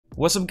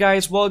What's up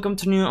guys, welcome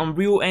to new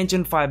Unreal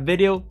Engine 5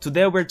 video.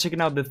 Today we're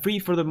checking out the free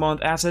for the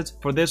month assets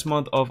for this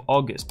month of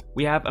August.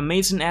 We have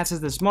amazing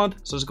assets this month,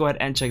 so let's go ahead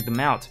and check them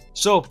out.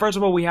 So first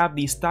of all, we have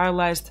the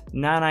Stylized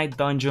Nanite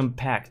Dungeon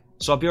Pack.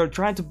 So if you're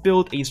trying to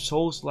build a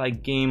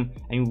Souls-like game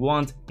and you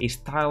want a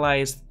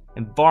stylized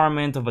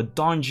environment of a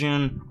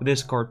dungeon with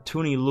this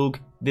cartoony look,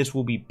 this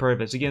will be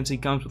perfect. As you can see,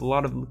 it comes with a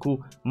lot of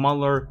cool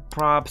modular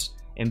props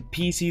and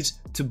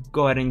pieces to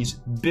go ahead and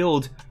just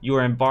build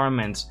your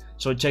environments.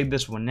 So check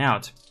this one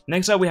out.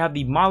 Next up, we have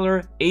the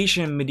Modular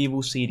Asian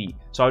Medieval City.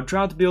 So I'm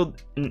trying to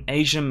build an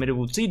Asian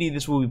medieval city.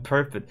 This will be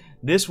perfect.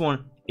 This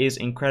one is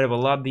incredible.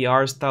 A lot of the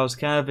art style is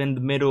kind of in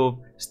the middle of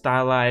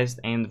stylized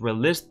and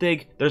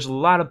realistic. There's a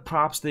lot of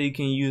props that you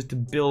can use to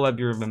build up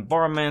your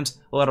environments,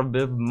 a lot of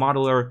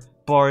modular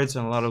parts,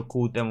 and a lot of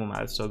cool demo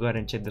maps. So go ahead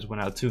and check this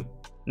one out too.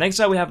 Next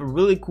up, we have a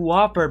really cool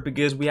offer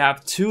because we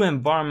have two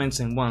environments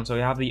in one. So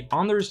we have the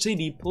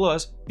Undercity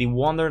plus the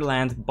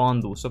WonderLand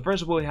bundle. So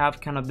first of all, we have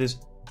kind of this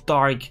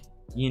dark,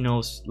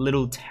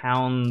 little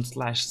town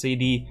slash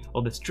city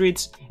of the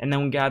streets, and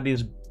then we got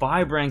this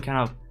vibrant kind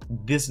of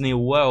Disney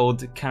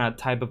World kind of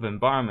type of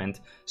environment.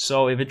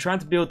 So if you're trying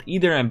to build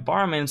either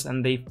environments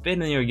and they fit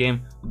in your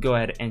game, go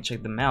ahead and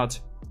check them out.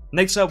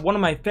 Next up, one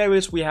of my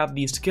favorites, we have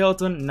the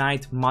Skeleton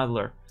Knight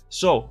Modular.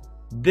 So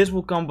this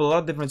will come with a lot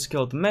of different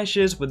skeleton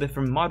meshes with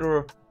different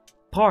modular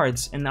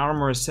parts and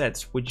armor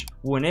sets, which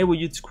will enable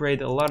you to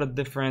create a lot of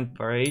different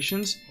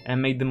variations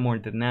and make them more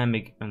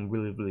dynamic and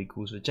really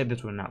cool. So check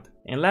this one out.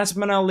 And last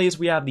but not least,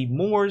 we have the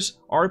Moore's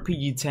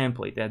RPG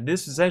template. That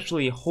this is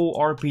actually a whole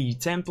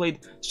RPG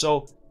template,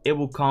 so it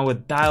will come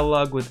with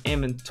dialogue, with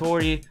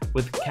inventory,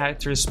 with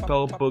character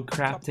spellbook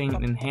crafting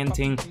and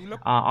hunting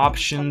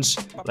options.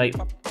 Like,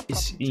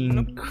 it's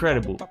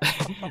incredible.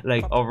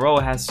 Like, overall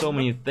it has so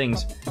many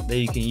things that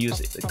you can use.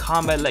 The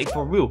combat, like,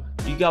 for real,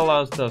 you got a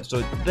lot of stuff,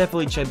 so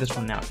definitely check this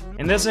one out.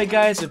 And that's it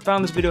guys, if you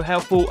found this video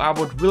helpful, I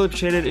would really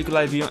appreciate it if you could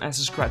like the video and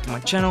subscribe to my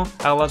channel.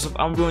 I have lots of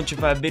Unreal Engine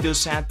 5 videos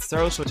set to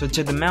throw, so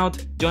check them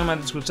out. Join my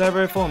Discord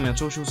server, follow me on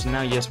socials, and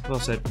now yes, well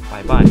said,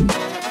 bye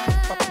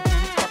bye.